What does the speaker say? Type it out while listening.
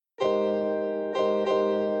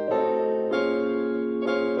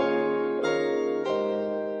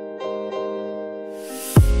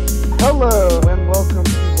Hello, and welcome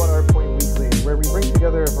to What Our Point Weekly, where we bring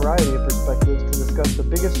together a variety of perspectives to discuss the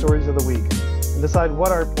biggest stories of the week and decide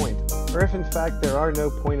what our point, or if in fact there are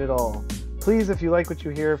no point at all. Please, if you like what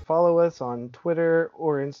you hear, follow us on Twitter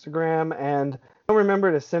or Instagram, and don't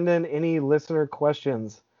remember to send in any listener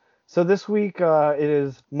questions. So this week, it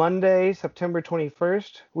is Monday, September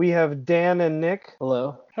 21st. We have Dan and Nick.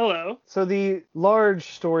 Hello. Hello. So the large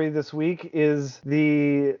story this week is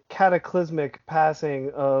the cataclysmic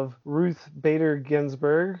passing of Ruth Bader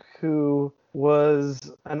Ginsburg, who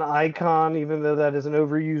was an icon, even though that is an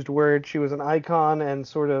overused word. She was an icon and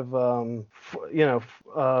sort of,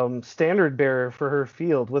 standard bearer for her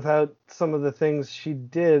field. Without some of the things she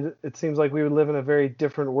did, it seems like we would live in a very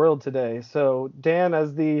different world today. So, Dan,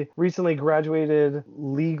 as the recently graduated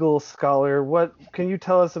legal scholar, what can you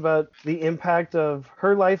tell us about the impact of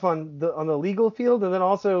her life on the legal field, and then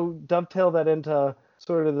also dovetail that into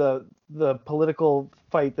sort of the political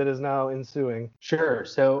fight that is now ensuing? Sure.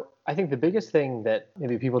 So I think the biggest thing that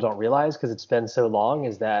maybe people don't realize because it's been so long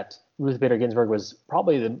is that Ruth Bader Ginsburg was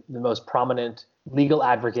probably the most prominent legal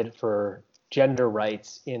advocate for gender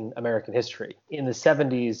rights in American history. In the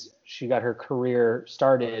 70s, she got her career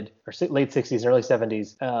started, or late 60s and early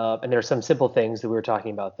 70s. And there are some simple things that we were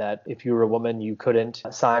talking about, that if you were a woman, you couldn't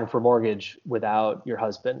sign for mortgage without your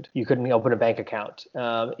husband. You couldn't open a bank account.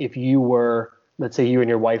 If you were, let's say you and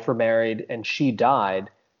your wife were married and she died,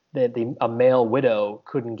 that a male widow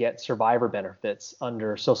couldn't get survivor benefits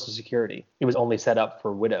under Social Security. It was only set up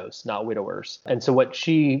for widows, not widowers. And so what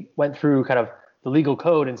she went through kind of the legal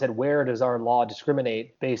code and said, where does our law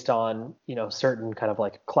discriminate based on, certain kind of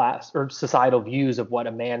like class or societal views of what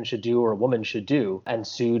a man should do or a woman should do, and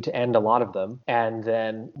sued to end a lot of them. And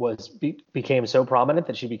then became so prominent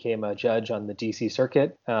that she became a judge on the DC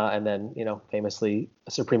circuit, and then, famously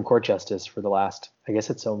a Supreme Court justice for the last, I guess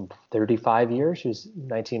it's 35 years. She was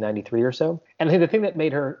 1993 or so. And I think the thing that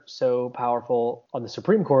made her so powerful on the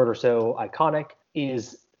Supreme Court, or so iconic,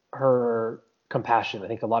 is her compassion. I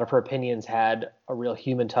think a lot of her opinions had a real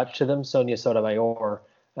human touch to them. Sonia Sotomayor,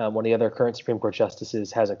 one of the other current Supreme Court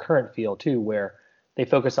justices, has a current feel too, where they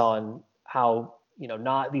focus on how,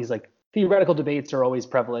 not these like theoretical debates are always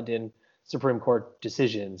prevalent in Supreme Court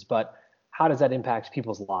decisions, but how does that impact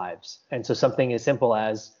people's lives? And so something as simple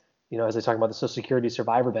as, as I talk about the Social Security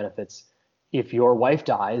survivor benefits, if your wife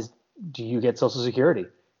dies, do you get Social Security?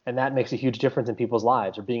 And that makes a huge difference in people's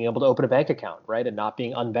lives. Or being able to open a bank account, right, and not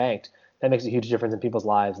being unbanked. That makes a huge difference in people's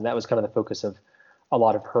lives. And that was kind of the focus of a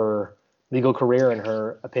lot of her legal career and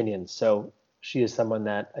her opinions. So she is someone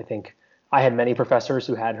that I think I had many professors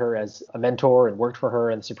who had her as a mentor and worked for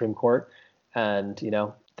her in the Supreme Court. And,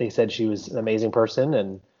 they said she was an amazing person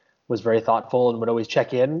and was very thoughtful and would always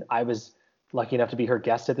check in. I was lucky enough to be her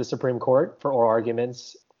guest at the Supreme Court for oral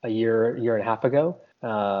arguments a year and a half ago.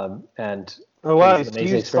 And oh, wow. It was an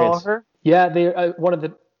amazing You saw her? Yeah, one of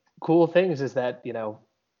the cool things is that,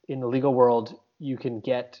 in the legal world, you can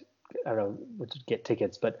get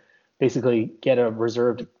tickets, but basically get a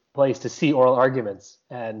reserved place to see oral arguments.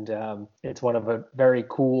 And it's one of a very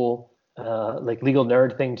cool, legal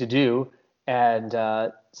nerd thing to do. And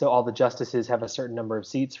so all the justices have a certain number of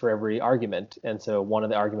seats for every argument. And so one of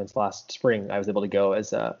the arguments last spring, I was able to go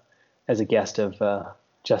as a guest of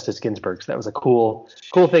Justice Ginsburg. So that was a cool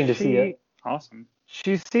thing to see. Awesome.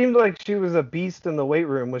 She seemed like she was a beast in the weight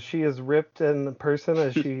room. Was she as ripped in person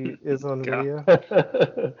as she is on video?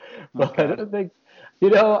 Well, I don't think,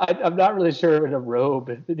 I'm not really sure in a robe.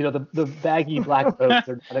 The baggy black robes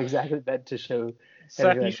are not exactly meant to show.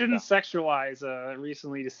 You shouldn't sexualize a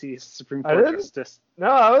recently deceased Supreme Court justice. No,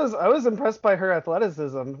 I was impressed by her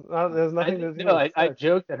athleticism. There's nothing to do. I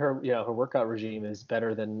joke that her workout regime is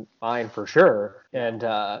better than mine for sure, and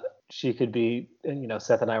she could be.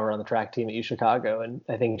 Seth and I were on the track team at U Chicago, and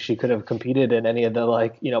I think she could have competed in any of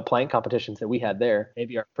the plank competitions that we had there.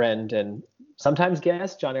 Maybe our friend and sometimes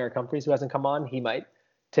guest John Eric Humphreys, who hasn't come on, he might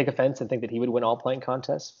take offense and think that he would win all plank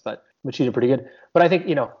contests, but she did pretty good. But I think,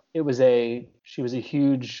 she was a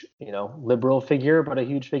huge, liberal figure, but a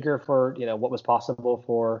huge figure for, what was possible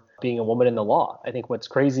for being a woman in the law. I think what's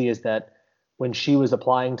crazy is that when she was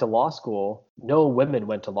applying to law school, no women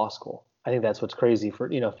went to law school. I think that's what's crazy for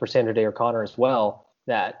Sandra Day O'Connor as well,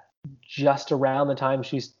 that just around the time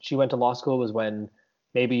she went to law school was when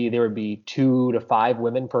maybe there would be 2 to 5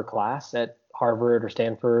 women per class at Harvard or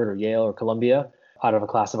Stanford or Yale or Columbia out of a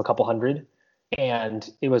class of a couple hundred. And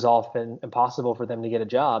it was often impossible for them to get a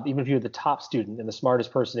job, even if you were the top student and the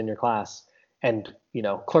smartest person in your class and,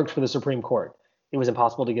 clerked for the Supreme Court. It was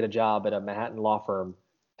impossible to get a job at a Manhattan law firm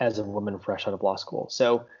as a woman fresh out of law school.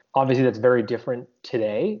 So obviously that's very different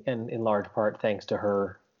today, and in large part thanks to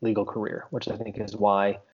her legal career, which I think is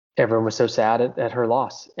why everyone was so sad at her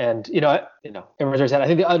loss. And everyone's very sad. I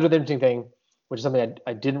think the other interesting thing, which is something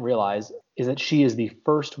I didn't realize, is that she is the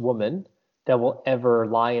first woman that will ever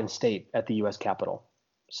lie in state at the U.S. Capitol.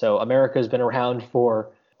 So America has been around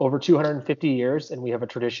for over 250 years, and we have a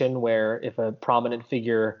tradition where if a prominent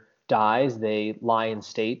figure dies, they lie in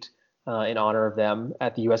state in honor of them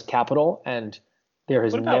at the U.S. Capitol. And there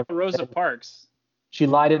has What never about Rosa Parks? She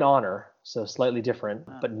lied in honor, so slightly different,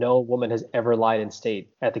 but no woman has ever lied in state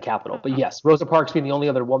at the Capitol. But yes, Rosa Parks being the only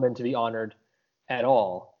other woman to be honored at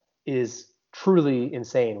all is truly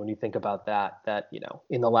insane when you think about that,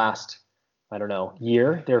 in the last, I don't know,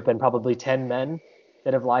 year, there have been probably 10 men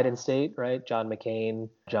that have lied in state, right? John McCain,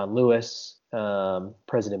 John Lewis,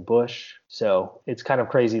 President Bush. So it's kind of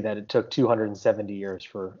crazy that it took 270 years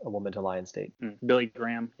for a woman to lie in state. Billy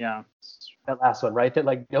Graham, yeah. That last one, right?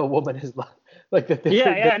 That no woman has lied. I'm going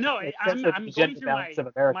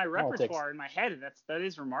through my repertoire in my head, and that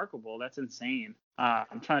is remarkable. That's insane.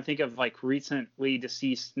 I'm trying to think of recently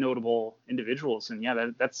deceased notable individuals, and yeah,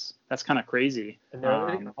 that's kind of crazy. And there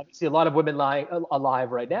are obviously a lot of women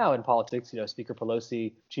alive right now in politics. Speaker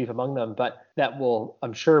Pelosi, chief among them, but that will,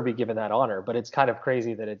 I'm sure, be given that honor. But it's kind of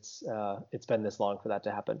crazy that it's been this long for that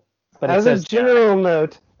to happen. But as a general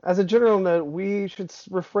note, we should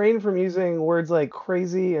refrain from using words like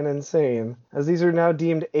crazy and insane, as these are now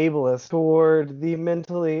deemed ableist toward the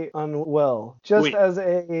mentally unwell. Thank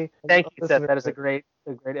you, Seth. That is a great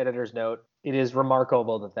editor's note. It is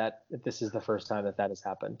remarkable that this is the first time that has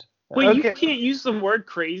happened. Wait, you can't use the word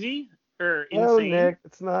crazy or insane? No, Nick,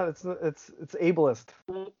 it's not. It's ableist.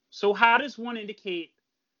 So how does one indicate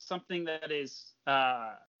something that is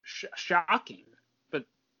shocking?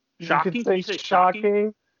 Shocking? You could say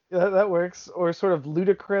shocking. Yeah, that works. Or sort of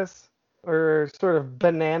ludicrous, or sort of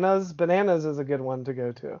bananas. Bananas is a good one to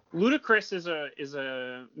go to. Ludacris is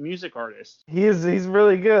a music artist. He's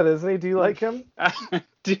really good, isn't he? Do you like him? I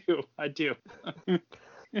do.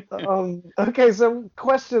 Okay, so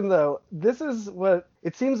question though. This is what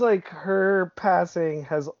it seems like her passing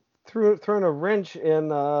has thrown a wrench in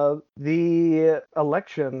the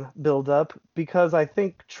election buildup, because I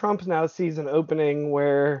think Trump now sees an opening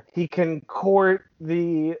where he can court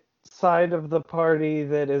the side of the party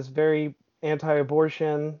that is very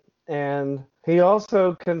anti-abortion, and he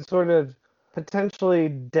also can sort of potentially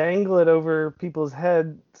dangle it over people's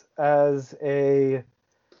heads as we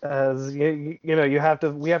have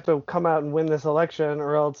to come out and win this election,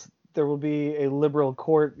 or else there will be a liberal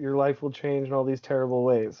court, your life will change in all these terrible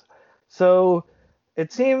ways. So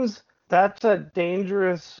it seems that's a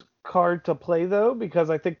dangerous card to play, though, because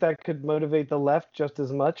I think that could motivate the left just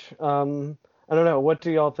as much. I don't know. What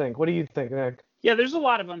do y'all think? What do you think, Nick? Yeah, there's a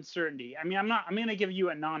lot of uncertainty. I mean, I'm going to give you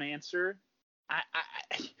a non-answer.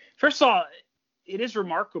 First of all, it is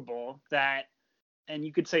remarkable that, and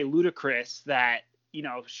you could say ludicrous, that,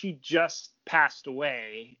 she just passed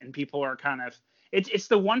away, and people are kind of, it's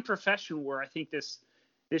the one profession where I think this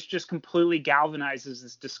just completely galvanizes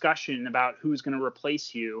this discussion about who's going to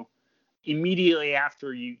replace you immediately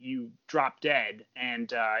after you drop dead.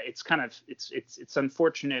 And it's kind of, it's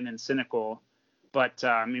unfortunate and cynical, but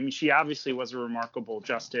I mean, she obviously was a remarkable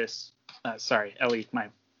justice. Sorry, Ellie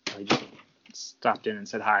just stopped in and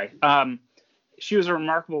said hi. She was a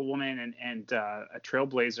remarkable woman and a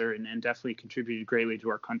trailblazer, and definitely contributed greatly to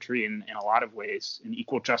our country in a lot of ways, in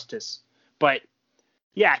equal justice. But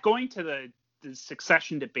yeah, going to the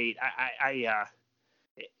succession debate,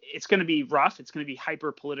 it's going to be rough. It's going to be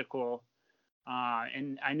hyper political.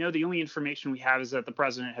 And I know the only information we have is that the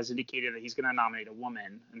president has indicated that he's going to nominate a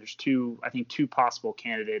woman. And there's two possible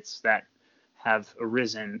candidates that have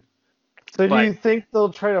arisen. So do you think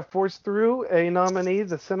they'll try to force through a nominee,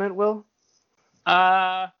 the Senate will?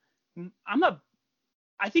 I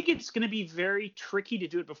think it's going to be very tricky to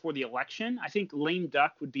do it before the election. I think lame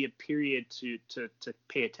duck would be a period to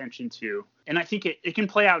pay attention to. And I think it can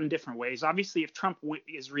play out in different ways. Obviously, if Trump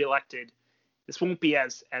is reelected, this won't be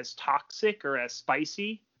as toxic or as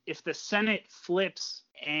spicy. If the Senate flips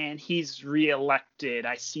and he's reelected,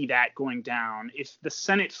 I see that going down. If the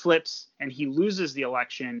Senate flips and he loses the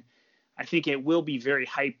election, I think it will be very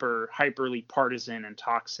hyperly partisan and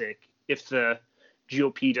toxic if the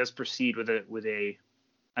GOP does proceed with a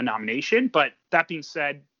nomination. But that being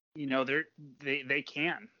said, they have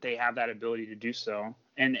that ability to do so.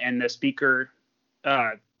 And the speaker,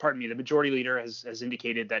 the majority leader has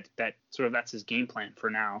indicated that sort of that's his game plan for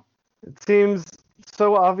now. It seems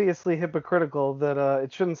so obviously hypocritical that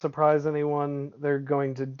it shouldn't surprise anyone they're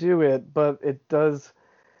going to do it, but it does.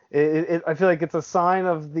 I feel like it's a sign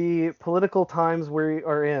of the political times we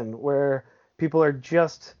are in, where people are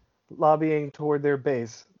just lobbying toward their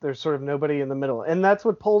base. There's sort of nobody in the middle, and that's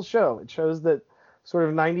what polls show. It shows that sort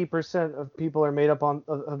of 90% of people are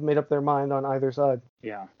have made up their mind on either side.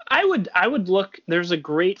 Yeah. I would look. There's a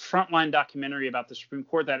great Frontline documentary about the Supreme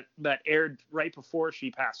Court that aired right before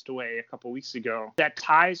she passed away a couple weeks ago that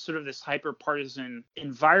ties sort of this hyper-partisan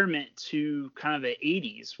environment to kind of the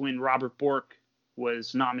 80s when Robert Bork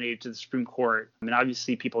was nominated to the Supreme Court. I mean,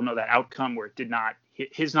 obviously people know that outcome where it did not,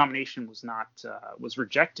 his nomination was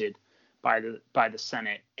rejected by the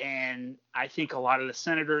Senate. And I think a lot of the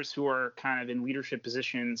senators who are kind of in leadership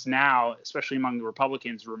positions now, especially among the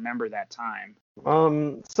Republicans, remember that time.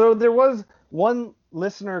 So there was one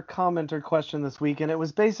listener comment or question this week, and it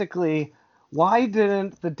was basically, why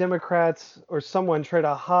didn't the Democrats or someone try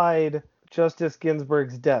to hide Justice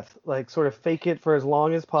Ginsburg's death? Like, sort of fake it for as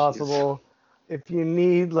long as possible. Jeez. If you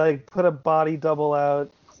need, like, put a body double out.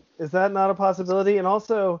 Is that not a possibility? And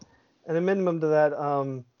also, an amendment to that,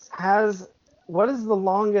 what is the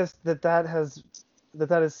longest that has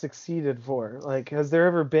succeeded for? Like, has there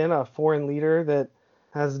ever been a foreign leader that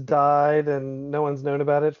has died and no one's known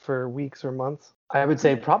about it for weeks or months? I would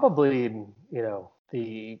say probably,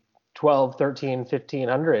 the 12, 13,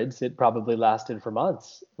 1500s, it probably lasted for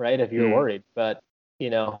months, right? If you're worried. But,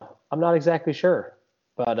 I'm not exactly sure.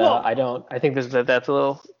 But I think that's a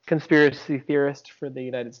little conspiracy theorist for the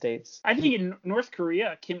United States. I think in North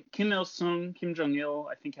Korea, Kim Il-sung, Kim Jong-il,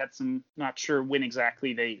 I think had some, not sure when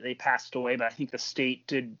exactly they passed away, but I think the state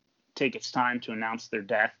did take its time to announce their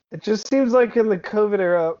death. It just seems like in the COVID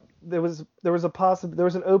era, there was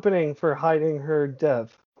an opening for hiding her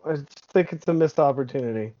death. I think it's a missed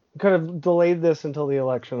opportunity. Could have delayed this until the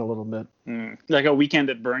election a little bit. Like a Weekend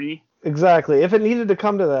at Bernie? Exactly. If it needed to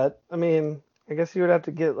come to that, I mean, I guess you would have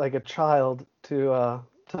to get like a child to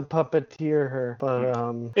puppeteer her. But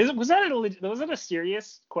was that a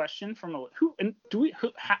serious question from who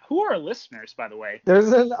are our listeners, by the way?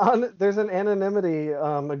 There's an anonymity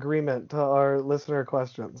agreement to our listener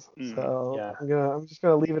questions. So yeah. I'm just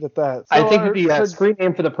gonna leave it at that. So I think the screen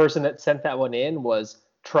name for the person that sent that one in was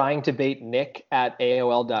trying to bait Nick at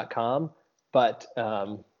AOL.com, but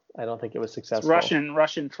I don't think it was successful.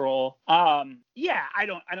 Russian troll. Yeah, I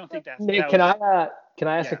don't think that's. Nick, can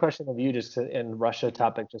I ask a question of you? Just in Russia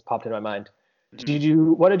topic just popped in my mind.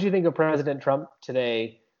 Mm-hmm. What did you think of President Trump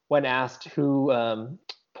today when asked who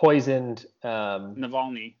poisoned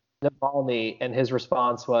Navalny, and his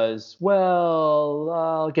response was, "Well,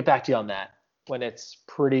 I'll get back to you on that," when it's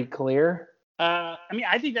pretty clear? I mean,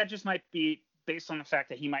 I think that just might be based on the fact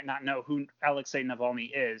that he might not know who Alexei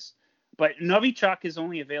Navalny is. But Novichok is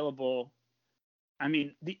only available. I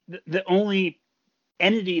mean, the only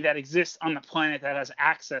entity that exists on the planet that has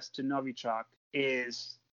access to Novichok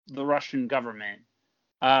is the Russian government.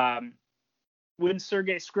 When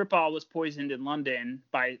Sergei Skripal was poisoned in London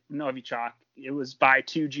by Novichok, it was by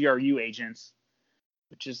 2 GRU agents,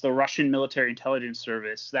 which is the Russian military intelligence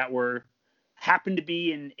service that happened to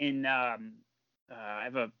be in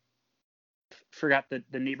forgot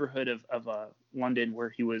the neighborhood of London where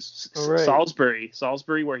he was, Salisbury,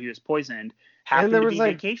 where he was poisoned, happened to be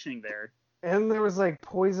vacationing there. And there was like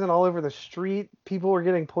poison all over the street. People were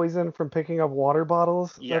getting poisoned from picking up water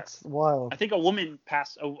bottles. Yeah. That's wild. I think a woman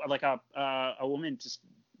a woman just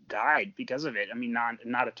died because of it. I mean,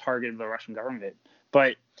 not a target of the Russian government,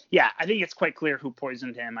 but yeah, I think it's quite clear who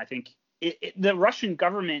poisoned him. I think the Russian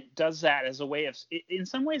government does that as a way of, in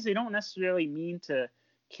some ways, they don't necessarily mean to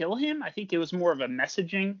kill him. I think it was more of a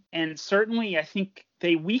messaging, and certainly I think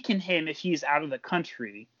they weaken him if he's out of the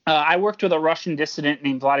country. I worked with a Russian dissident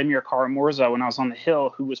named Vladimir Karamurza when I was on the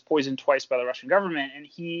Hill, who was poisoned twice by the Russian government, and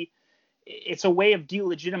it's a way of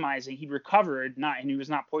delegitimizing. He recovered, and he was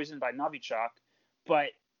not poisoned by Novichok,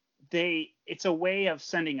 but it's a way of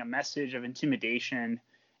sending a message of intimidation,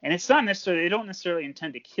 and it's not necessarily, they don't necessarily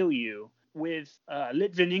intend to kill you. With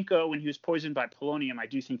Litvinenko, when he was poisoned by polonium, I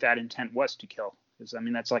do think that intent was to kill. I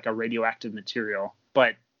mean, that's like a radioactive material.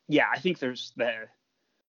 But yeah, I think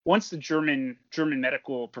once the German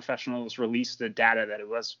medical professionals released the data that it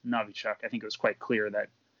was Novichok, I think it was quite clear that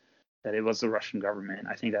it was the Russian government.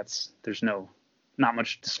 I think there's not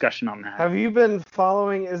much discussion on that. Have you been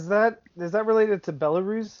following? Is that related to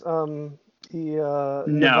Belarus?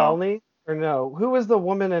 Navalny? Or no? Who was the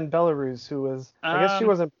woman in Belarus who was? I guess she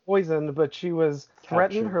wasn't poisoned, but she was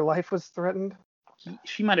threatened. Her life was threatened.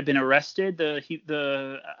 She might have been arrested.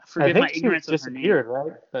 Forgive my ignorance of her name.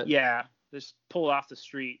 Right? But... Yeah, just pulled off the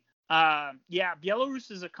street. Yeah,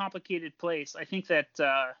 Belarus is a complicated place. I think that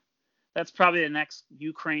that's probably the next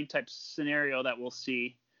Ukraine type scenario that we'll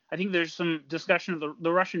see. I think there's some discussion of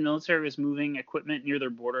the Russian military is moving equipment near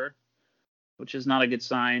their border, which is not a good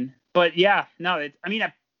sign. But yeah, no,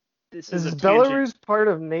 this is Is a tangent. Belarus part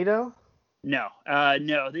of NATO? No,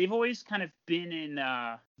 no. They've always kind of been in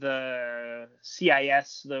the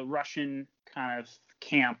CIS, the Russian kind of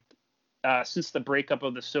camp, since the breakup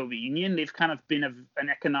of the Soviet Union. They've kind of been an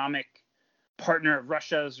economic partner of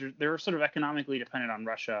Russia's. They're sort of economically dependent on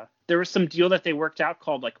Russia. There was some deal that they worked out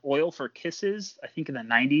called like oil for kisses, I think in the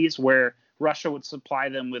 90s, where Russia would supply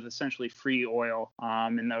them with essentially free oil,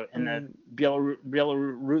 and the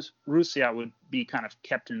Belarusia would be kind of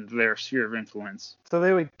kept in their sphere of influence. So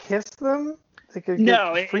they would kiss them? They could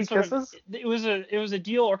No, get free kisses? it was a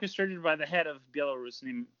deal orchestrated by the head of Belarus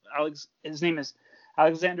named his name is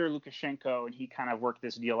Alexander Lukashenko, and he kind of worked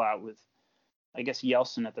this deal out with, I guess,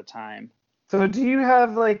 Yeltsin at the time. So do you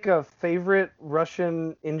have like a favorite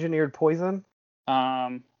Russian engineered poison?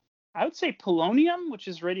 I would say polonium, which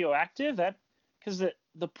is radioactive, that because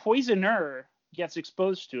the poisoner gets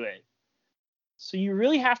exposed to it. So you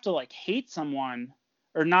really have to like hate someone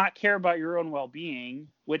or not care about your own well-being,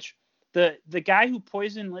 which the guy who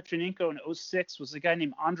poisoned Litvinenko in 2006 was a guy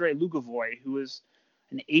named Andrei Lugovoy, who was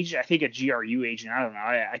an agent, I think a GRU agent. I don't know.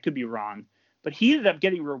 I could be wrong. But he ended up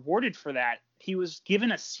getting rewarded for that. He was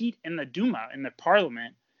given a seat in the Duma, in the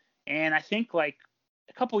parliament. And I think like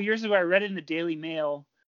a couple years ago, I read in the Daily Mail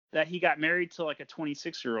that he got married to like a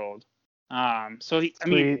 26-year-old. So I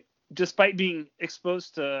mean, despite being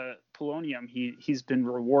exposed to polonium, he's been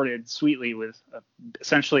rewarded sweetly with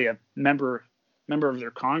essentially a member of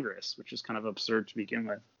their Congress, which is kind of absurd to begin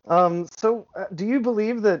with. So do you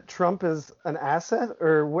believe that Trump is an asset,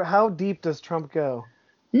 or how deep does Trump go?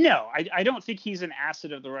 No, I don't think he's an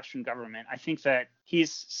asset of the Russian government. I think that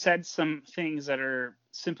he's said some things that are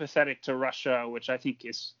sympathetic to Russia, which I think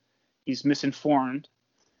he's misinformed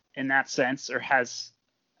in that sense, or has,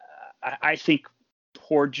 I think,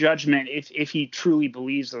 poor judgment if he truly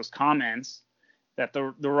believes those comments that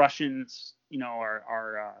the Russians,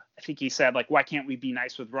 are I think he said like, why can't we be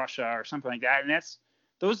nice with Russia or something like that? And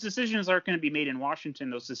those decisions aren't going to be made in Washington.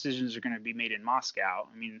 Those decisions are going to be made in Moscow.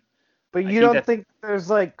 I mean, but you don't think there's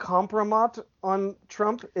like compromise on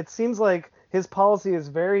Trump? It seems like his policy is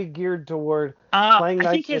very geared toward playing nice with Russia.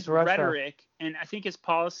 I think his rhetoric and I think his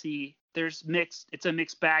policy, it's a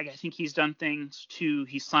mixed bag. I think he's done things too.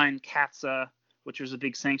 He signed CAATSA, which was a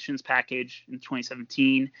big sanctions package in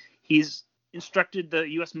 2017. He's instructed the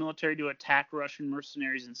U.S. military to attack Russian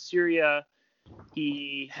mercenaries in Syria.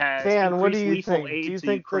 He has Dan, what do you lethal think? aid Do you to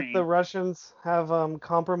think Ukraine. that the Russians have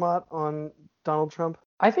compromise on Donald Trump?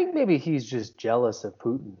 I think maybe he's just jealous of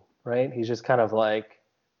Putin, right? He's just kind of like,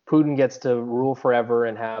 Putin gets to rule forever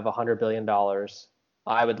and have $100 billion.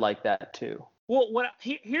 I would like that too. Well,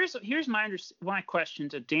 here's my question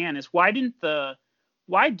to Dan is why didn't the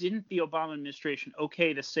Obama administration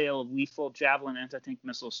okay the sale of lethal Javelin anti-tank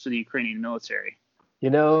missiles to the Ukrainian military?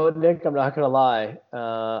 Nick, I'm not going to lie.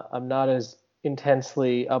 I'm not as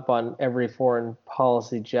intensely up on every foreign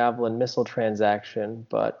policy Javelin missile transaction,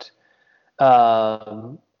 but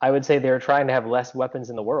I would say they're trying to have less weapons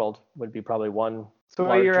in the world would be probably one.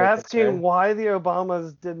 So you're asking why the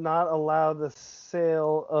Obamas did not allow the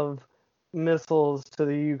sale of missiles to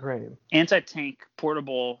the Ukraine?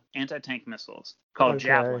 Portable anti-tank missiles called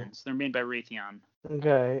Javelins. They're made by Raytheon.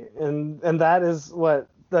 Okay, and that is what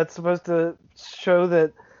that's supposed to show,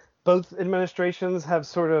 that both administrations have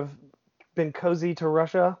sort of been cozy to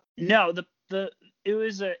Russia? No,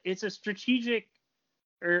 it's a strategic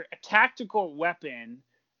or a tactical weapon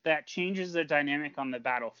that changes the dynamic on the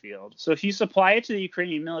battlefield. So if you supply it to the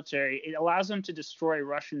Ukrainian military, it allows them to destroy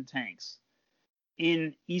Russian tanks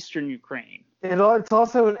in eastern Ukraine. It's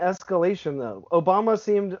also an escalation, though. Obama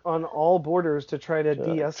seemed on all borders to try to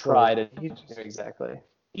de-escalate. Exactly.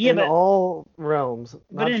 Yeah, in all realms.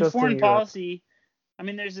 But in foreign policy, I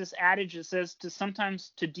mean, there's this adage that says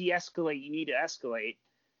sometimes to de-escalate, you need to escalate.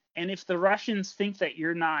 And if the Russians think that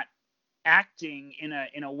you're not acting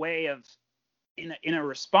in a way of in a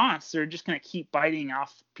response, they're just going to keep biting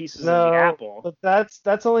off pieces of the apple. But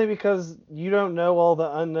that's only because you don't know all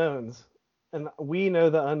the unknowns, and we know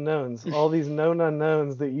the unknowns. All these known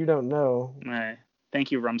unknowns that you don't know. Right.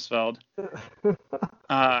 Thank you, Rumsfeld.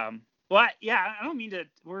 Well, yeah, I don't mean to.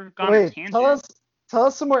 We're gone on a tangent. Tell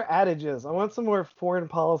us some more adages. I want some more foreign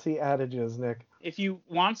policy adages, Nick. If you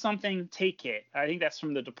want something, take it. I think that's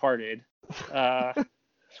from The Departed. I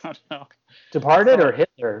don't know. Departed or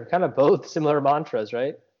Hitler? Kind of both similar mantras,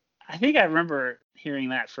 right? I think I remember hearing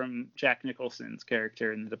that from Jack Nicholson's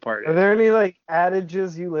character in The Departed. Are there any like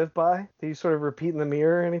adages you live by that you sort of repeat in the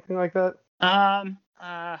mirror or anything like that?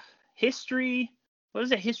 History. What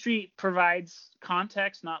is it? History provides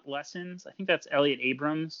context, not lessons. I think that's Elliot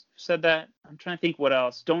Abrams who said that. I'm trying to think what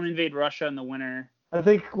else. Don't invade Russia in the winter. I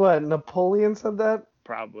think Napoleon said that?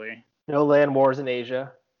 probably. No land wars in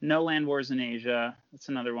Asia. No land wars in Asia. That's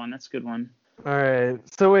another one. That's a good one. All right.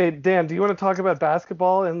 So wait, Dan, do you want to talk about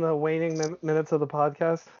basketball in the waning minutes of the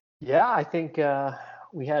podcast? Yeah, I think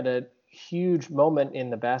we had a huge moment in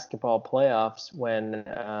the basketball playoffs when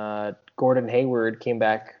Gordon Hayward came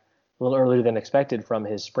back a little earlier than expected from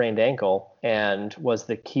his sprained ankle and was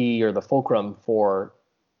the key or the fulcrum for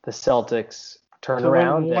the Celtics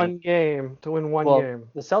turnaround. To win one game.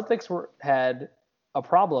 The Celtics had a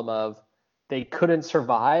problem of they couldn't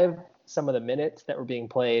survive some of the minutes that were being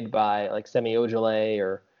played by like Semi Ojeleye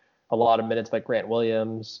or a lot of minutes by Grant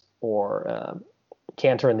Williams or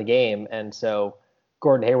Cantor in the game. And so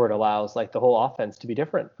Gordon Hayward allows like the whole offense to be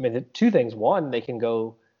different. I mean, the two things: one, they can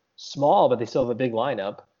go small, but they still have a big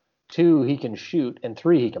lineup. Two, he can shoot, and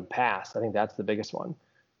three, he can pass. I think that's the biggest one.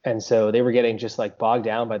 And so they were getting just like bogged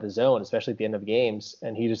down by the zone, especially at the end of games.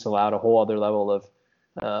 And he just allowed a whole other level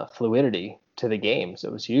of fluidity to the game. So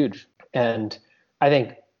it was huge. And I think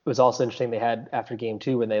it was also interesting they had after game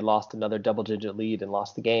 2 when they lost another double-digit lead and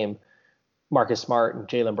lost the game, Marcus Smart and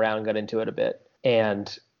Jaylen Brown got into it a bit.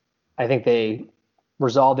 And I think they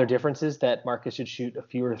resolved their differences that Marcus should shoot a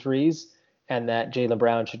fewer threes and that Jaylen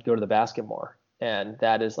Brown should go to the basket more. And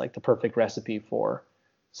that is like the perfect recipe for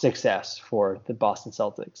success for the Boston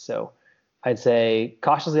Celtics. So I'd say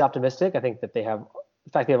cautiously optimistic. I think that the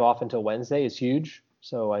fact they have off until Wednesday is huge.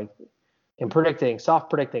 So I am soft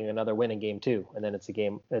predicting another win in game 2. And then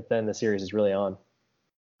then the series is really on.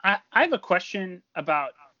 I have a question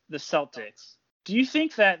about the Celtics. Do you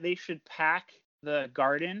think that they should pack the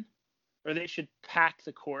Garden or they should pack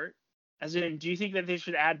the court? As in, do you think that they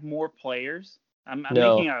should add more players? I'm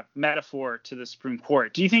making a metaphor to the Supreme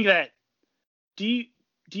Court. Do you think that?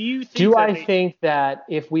 I think that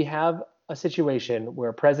if we have a situation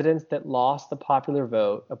where presidents that lost the popular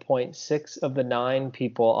vote appoint 6 of the 9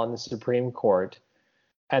 people on the Supreme Court,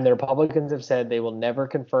 and the Republicans have said they will never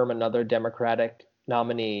confirm another Democratic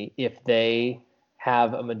nominee if they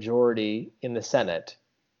have a majority in the Senate,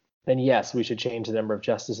 then yes, we should change the number of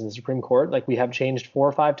justices in the Supreme Court like we have changed 4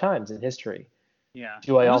 or 5 times in history. Yeah.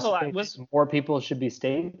 Do I also think more people should be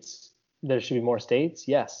states? There should be more states?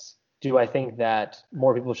 Yes. Do I think that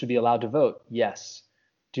more people should be allowed to vote? Yes.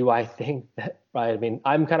 Do I think that, right? I mean,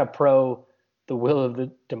 I'm kind of pro the will of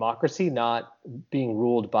the democracy not being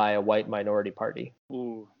ruled by a white minority party.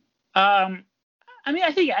 Ooh. I mean,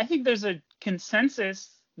 I think there's a consensus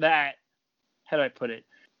that, how do I put it?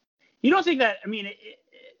 You don't think that, I mean,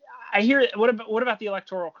 I hear, what about the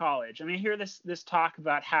Electoral College? I mean, I hear this talk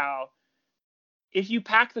about how if you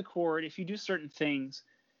pack the court, if you do certain things,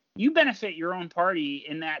 you benefit your own party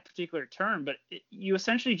in that particular term, but you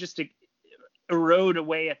essentially just erode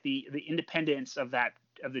away at the independence of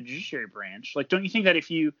the judiciary branch. Like, don't you think that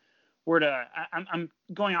if you were to, I'm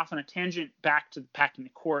going off on a tangent back to packing the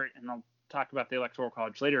court, and I'll talk about the Electoral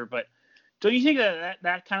College later, but don't you think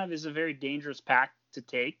that kind of is a very dangerous pact to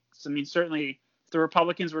take? So, I mean, certainly if the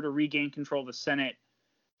Republicans were to regain control of the Senate,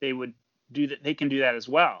 they would do that. They can do that as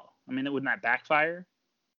well. I mean, wouldn't that backfire?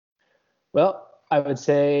 Well, I would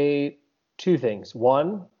say 2 things.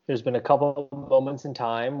 One, there's been a couple of moments in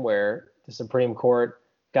time where the Supreme Court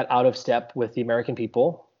got out of step with the American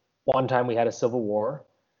people. One time we had a civil war,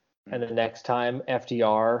 and the next time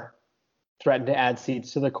FDR threatened to add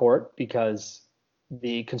seats to the court because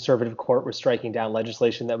the conservative court was striking down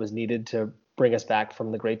legislation that was needed to bring us back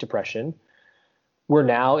from the Great Depression. We're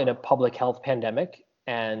now in a public health pandemic,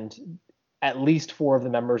 and at least 4 of the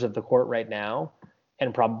members of the court right now,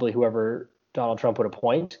 and probably whoever Donald Trump would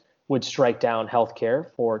appoint, would strike down health care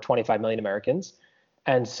for 25 million Americans.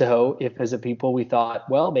 And so if as a people we thought,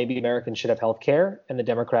 well, maybe Americans should have health care, and the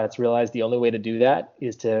Democrats realized the only way to do that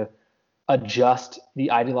is to adjust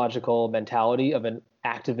the ideological mentality of an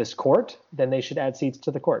activist court, then they should add seats to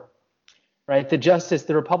the court, right? The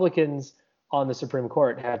Republicans on the Supreme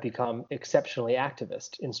Court have become exceptionally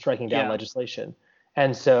activist in striking down legislation.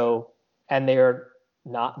 And they are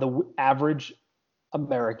not, the average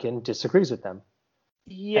American disagrees with them.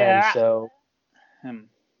 Yeah. And so,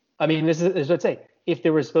 I mean, this is what I'd say. If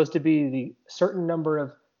there was supposed to be the certain number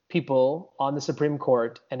of people on the Supreme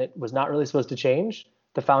Court and it was not really supposed to change,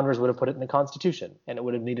 the founders would have put it in the Constitution and it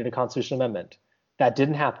would have needed a constitutional amendment. That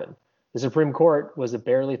didn't happen. The Supreme Court was a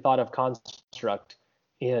barely thought of construct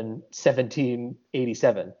in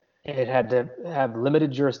 1787. It had to have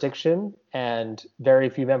limited jurisdiction and very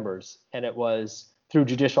few members. And it was through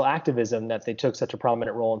judicial activism that they took such a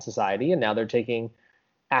prominent role in society. And now they're taking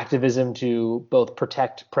activism to both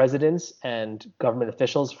protect presidents and government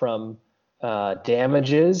officials from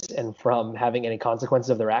damages and from having any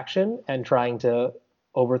consequences of their action and trying to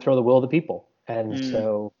overthrow the will of the people. And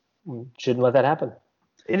so shouldn't let that happen.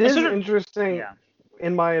 It It's is sort of, interesting, yeah.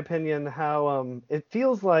 in my opinion, how it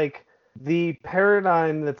feels like the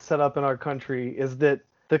paradigm that's set up in our country is that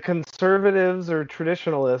the conservatives or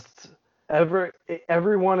traditionalists, ever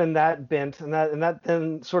everyone in that bent, and that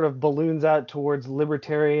then sort of balloons out towards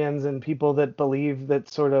libertarians and people that believe that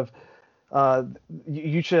sort of uh,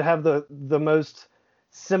 you should have the most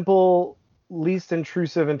simple, least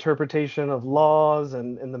intrusive interpretation of laws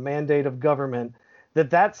and the mandate of government.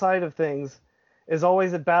 That side of things is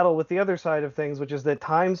always at battle with the other side of things, which is that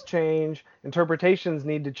times change, interpretations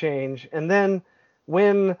need to change, and then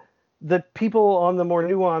when the people on the more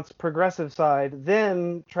nuanced progressive side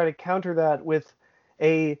then try to counter that with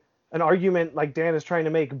a an argument like Dan is trying to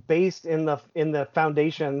make based in the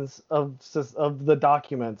foundations of the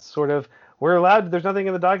documents. Sort of, we're allowed. There's nothing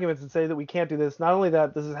in the documents that say that we can't do this. Not only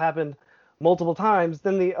that, this has happened multiple times.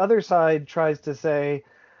 Then the other side tries to say,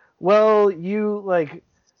 well, you like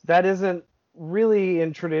that isn't really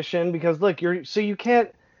in tradition because look, you can't.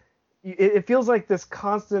 It feels like this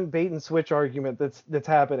constant bait and switch argument that's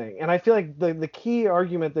happening, and I feel like the key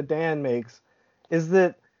argument that Dan makes is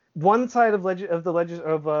that one side of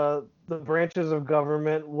the branches of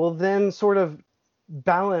government will then sort of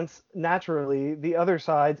balance naturally the other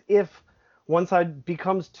sides if one side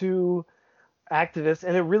becomes too activist,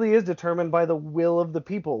 and it really is determined by the will of the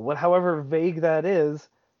people, however vague that is.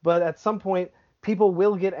 But at some point, people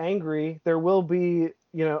will get angry. There will be,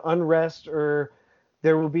 unrest, or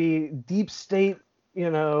there will be deep state,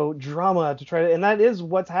 drama to try to, and that is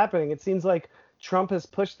what's happening. It seems like Trump has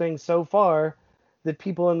pushed things so far that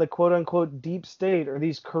people in the quote unquote deep state or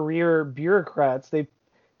these career bureaucrats, they've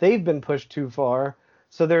been pushed too far.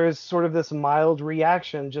 So there is sort of this mild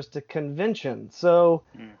reaction just to convention. So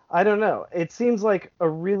I don't know. It seems like a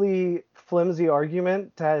really flimsy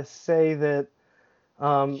argument to say that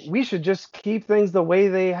we should just keep things the way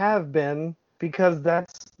they have been because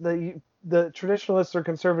that's the traditionalists or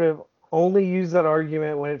conservative only use that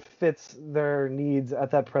argument when it fits their needs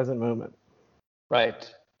at that present moment.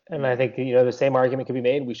 Right. And I think, the same argument could be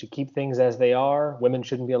made. We should keep things as they are. Women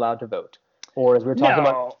shouldn't be allowed to vote. Or as we were talking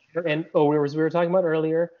about, as we were talking about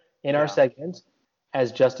earlier in our segment,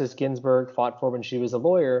 as Justice Ginsburg fought for when she was a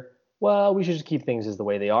lawyer, well, we should just keep things as the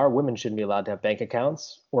way they are. Women shouldn't be allowed to have bank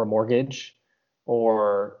accounts or a mortgage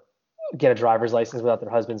or get a driver's license without their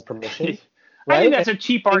husband's permission. Right? I think that's a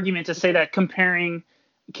cheap argument to say that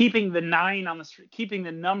keeping the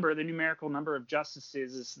numerical number of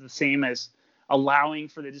justices is the same as allowing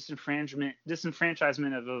for the disenfranchisement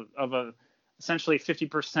of a essentially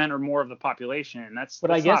 50% or more of the population.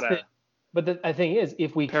 But the thing is,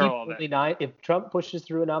 if we keep only 9, if Trump pushes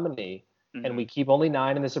through a nominee and we keep only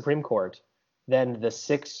 9 in the Supreme Court, then the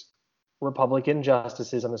 6 Republican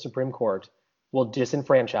justices on the Supreme Court will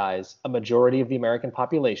disenfranchise a majority of the American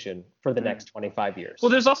population for the next 25 years.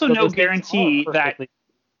 Well, there's also no guarantee that.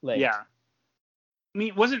 Late. Yeah. I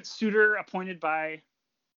mean, wasn't Souter appointed by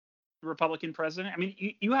the Republican president? I mean,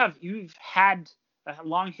 you've had a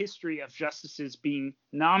long history of justices being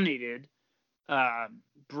nominated.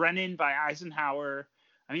 Brennan by Eisenhower.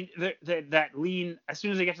 I mean, that lean, as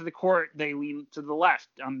soon as they get to the court, they lean to the left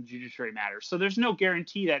on judiciary matters. So there's no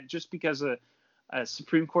guarantee that just because a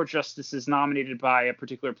Supreme Court justice is nominated by a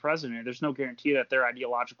particular president, there's no guarantee that their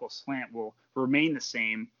ideological slant will remain the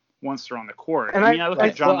same once they're on the court. And I look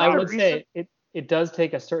at John Roberts. I would say it does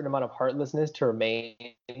take a certain amount of heartlessness to remain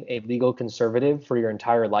a legal conservative for your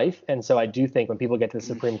entire life. And so I do think when people get to the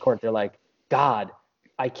Supreme Court, they're like, God,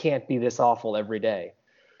 I can't be this awful every day.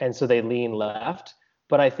 And so they lean left.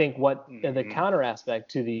 But I think what the counter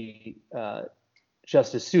aspect to the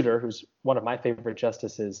Justice Souter, who's one of my favorite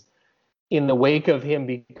justices, in the wake of him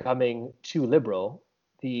becoming too liberal,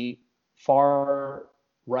 the far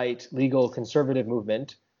right legal conservative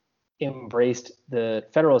movement embraced the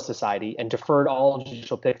Federalist Society and deferred all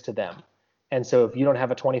judicial picks to them. And so if you don't have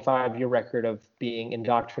a 25-year record of being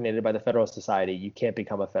indoctrinated by the Federalist Society, you can't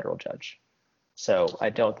become a federal judge. So I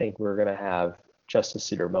don't think we're going to have Justice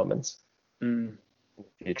Souter moments in the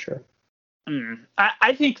future.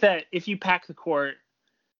 I think that if you pack the court,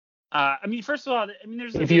 first of all,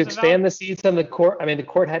 if you expand the seats on the court, the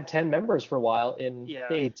court had 10 members for a while in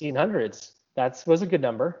the 1800s. That was a good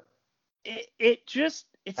number. It's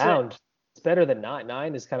better than 9.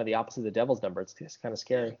 9 is kind of the opposite of the devil's number. It's kind of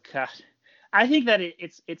scary. God. I think that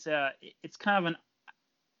it's kind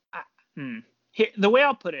of the way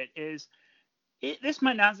I'll put it is this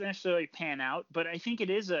might not necessarily pan out, but I think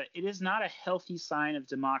it is not a healthy sign of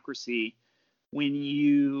democracy when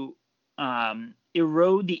you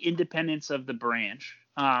erode the independence of the branch.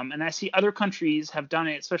 And I see other countries have done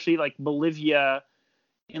it, especially like Bolivia.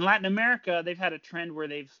 In Latin America, they've had a trend where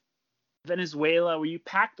they've Venezuela, where you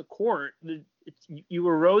pack the court, you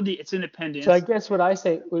erode its independence. So I guess what I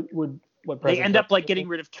say would what they end up like getting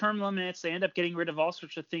rid of term limits. They end up getting rid of all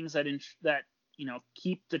sorts of things that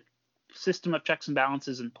keep the system of checks and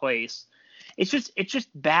balances in place. It's just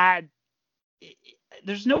bad.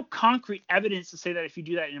 There's no concrete evidence to say that if you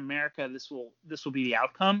do that in America, this will be the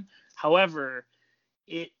outcome. However,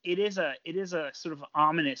 it is a sort of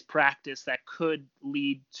ominous practice that could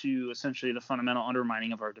lead to essentially the fundamental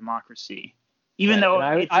undermining of our democracy, even though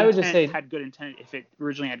I would just say had good intent if it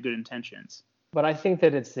originally had good intentions. But I think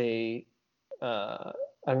that it's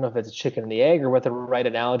I don't know if it's a chicken and the egg or what the right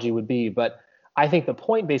analogy would be, but I think the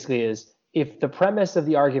point basically is if the premise of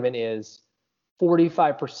the argument is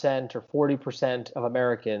 45% or 40% of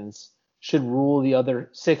Americans should rule the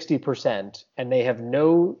other 60% and they have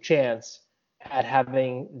no chance at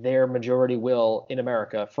having their majority will in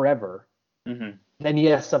America forever, then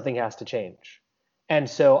yes, something has to change. And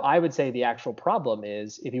so I would say the actual problem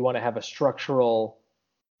is if you want to have a structural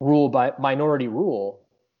rule by minority rule,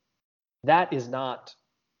 that is not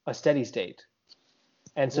a steady state.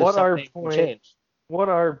 And so something will change. What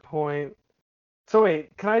our point? So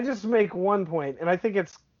wait, can I just make one point? And I think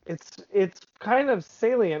it's kind of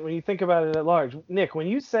salient when you think about it at large. Nick, when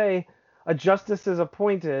you say a justice is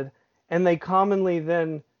appointed and they commonly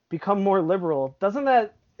then become more liberal, isn't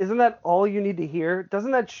that all you need to hear?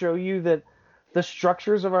 Doesn't that show you that the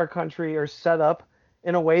structures of our country are set up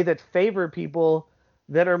in a way that favor people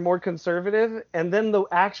that are more conservative, and then the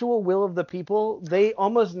actual will of the people, they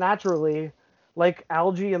almost naturally, like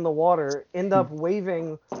algae in the water, end up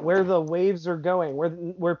waving where the waves are going,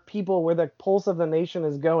 where the pulse of the nation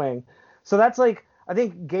is going. So that's like, I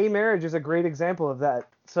think gay marriage is a great example of that.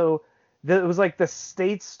 So it was like the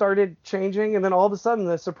states started changing, and then all of a sudden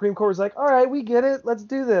the Supreme Court was like, all right, we get it, let's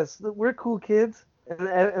do this. We're cool kids.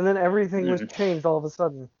 And then everything was changed all of a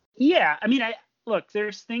sudden. Yeah, I mean, look,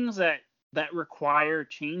 there's things that require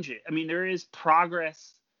change. I mean, there is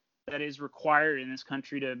progress that is required in this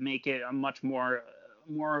country to make it a much more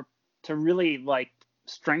to really like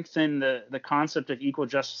strengthen the concept of equal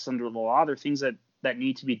justice under the law. There are things that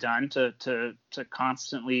need to be done to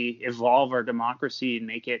constantly evolve our democracy and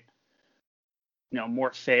make it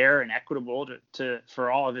more fair and equitable for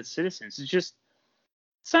all of its citizens. It's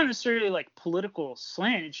not necessarily like political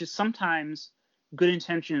slant. It's just sometimes good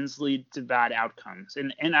intentions lead to bad outcomes.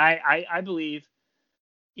 And I believe,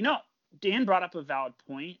 Dan brought up a valid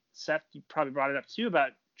point. Seth, you probably brought it up too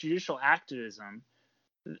about judicial activism.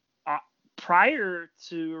 Prior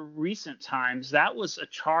to recent times, that was a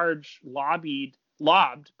charge lobbed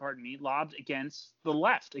against the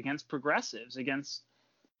left, against progressives, against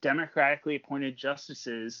democratically appointed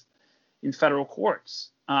justices in federal courts,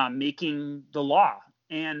 making the law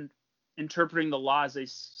and interpreting the law as they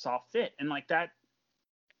saw fit. And like that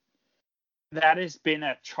has been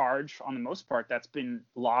a charge on the most part that's been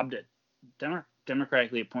lobbed at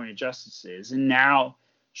democratically appointed justices. And now,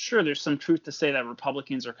 sure, there's some truth to say that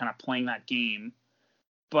Republicans are kind of playing that game,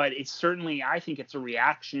 but it's certainly, I think it's a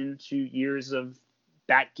reaction to years of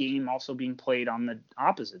that game also being played on the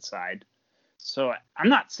opposite side. So I'm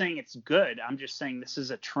not saying it's good. I'm just saying this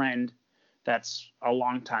is a trend that's a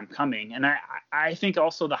long time coming. And I think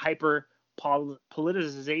also the hyper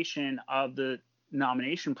politicization of the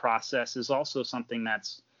nomination process is also something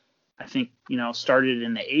that's, I think, started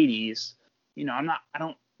in the 80s.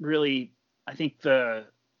 I think the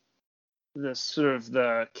sort of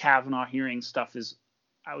the Kavanaugh hearing stuff is,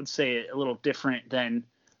 I would say, a little different than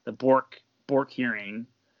the Bork hearing.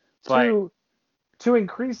 But to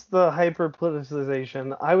increase the hyper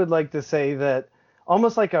politicization, I would like to say that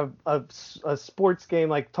almost like a sports game,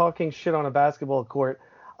 like talking shit on a basketball court,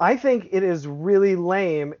 I think it is really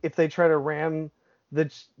lame if they try to ram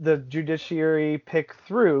the judiciary pick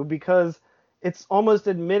through, because it's almost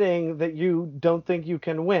admitting that you don't think you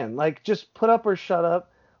can win. Like, just put up or shut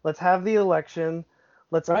up. Let's have the election.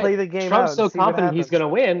 Let's play the game Trump's out. Trump's so confident he's going to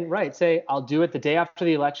win. Right. Say, I'll do it the day after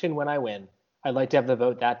the election when I win. I'd like to have the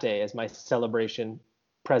vote that day as my celebration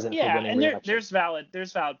present for winning and re-election. there's valid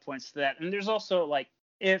points to that. And there's also like,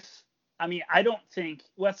 I don't think,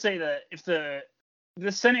 let's say that if the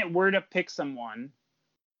Senate were to pick someone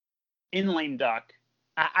in lame duck,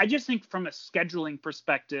 I just think from a scheduling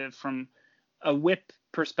perspective, from a whip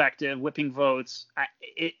perspective, whipping votes,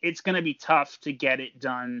 it's going to be tough to get it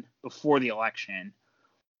done before the election.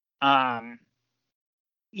 Even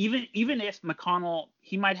if McConnell,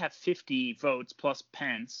 he might have 50 votes plus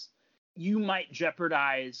Pence, you might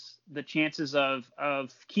jeopardize the chances of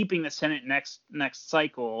keeping the Senate next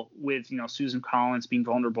cycle with Susan Collins being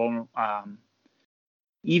vulnerable.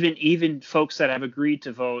 Even folks that have agreed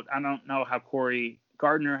to vote, I don't know how Cory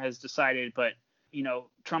Gardner has decided, but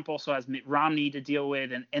Trump also has Mitt Romney to deal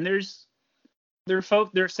with, and there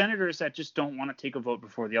are senators that just don't want to take a vote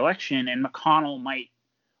before the election, and McConnell might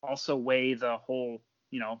also weigh the whole,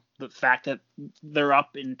 the fact that they're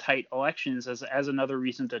up in tight elections as another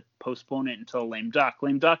reason to postpone it until lame duck.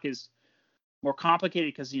 Lame duck is more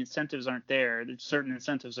complicated because the incentives aren't there. Certain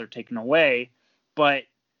incentives are taken away, but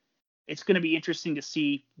it's going to be interesting to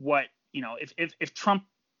see what, if Trump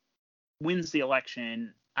wins the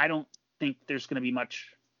election, I don't think there's going to be much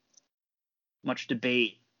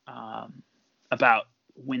debate about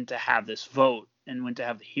when to have this vote and when to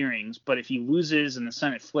have the hearings. But if he loses and the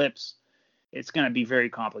Senate flips, it's going to be very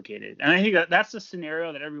complicated. And I think that's the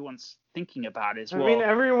scenario that everyone's thinking about as well. I mean,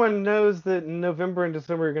 everyone knows that November and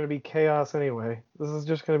December are going to be chaos anyway. This is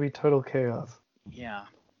just going to be total chaos. Yeah.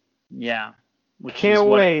 Which Can't is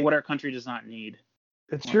wait. What our country does not need.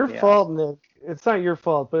 It's your fault, Nick. It's not your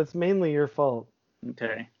fault, but it's mainly your fault.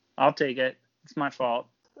 Okay. I'll take it. It's my fault.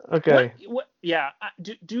 Okay.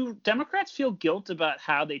 Do Democrats feel guilt about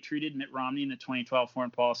how they treated Mitt Romney in the 2012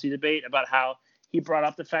 foreign policy debate, about how he brought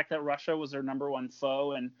up the fact that Russia was their number one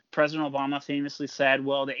foe, and President Obama famously said,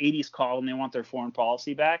 well, the 80s called and they want their foreign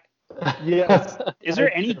policy back? Yes. Is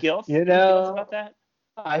there any guilt? About that?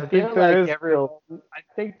 I think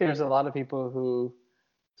there's a lot of people who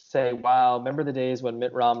say, wow, remember the days when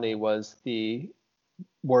Mitt Romney was the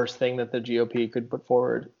worst thing that the GOP could put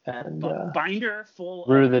forward, and binder full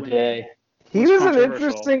through the day. He was an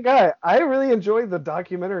interesting guy. I really enjoyed the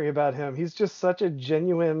documentary about him. He's just such a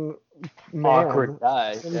genuine man. Awkward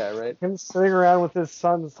guy. Yeah, right. Him sitting around with his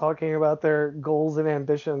sons talking about their goals and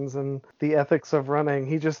ambitions and the ethics of running.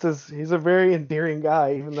 He's a very endearing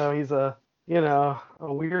guy, even though he's a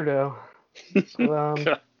weirdo.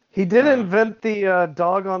 He did invent the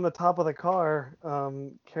dog on the top of the car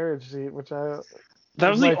carriage seat, which that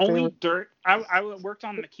was the only dirt. I worked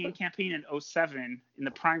on the McCain campaign in 2007 in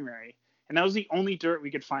the primary, and that was the only dirt we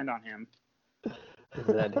could find on him. Is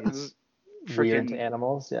that he's weird to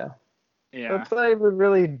animals? Yeah. That's not even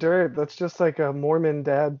really dirt. That's just like a Mormon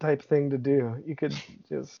dad type thing to do. You could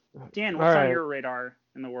just... Dan, what's on your radar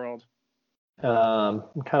in the world? I'm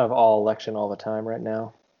kind of all election all the time right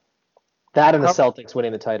now. That and the Celtics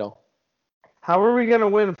winning the title. How are we going to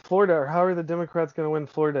win Florida, or how are the Democrats going to win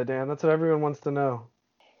Florida, Dan? That's what everyone wants to know.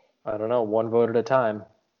 I don't know. One vote at a time.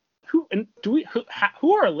 Who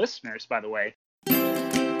are our listeners, by the way?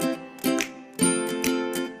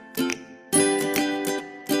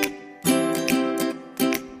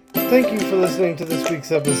 Thank you for listening to this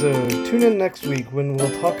week's episode. Tune in next week when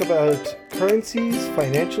we'll talk about currencies,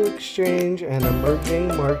 financial exchange, and emerging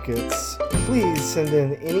markets. Please send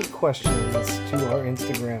in any questions to our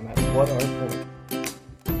Instagram at WhatOurPoint.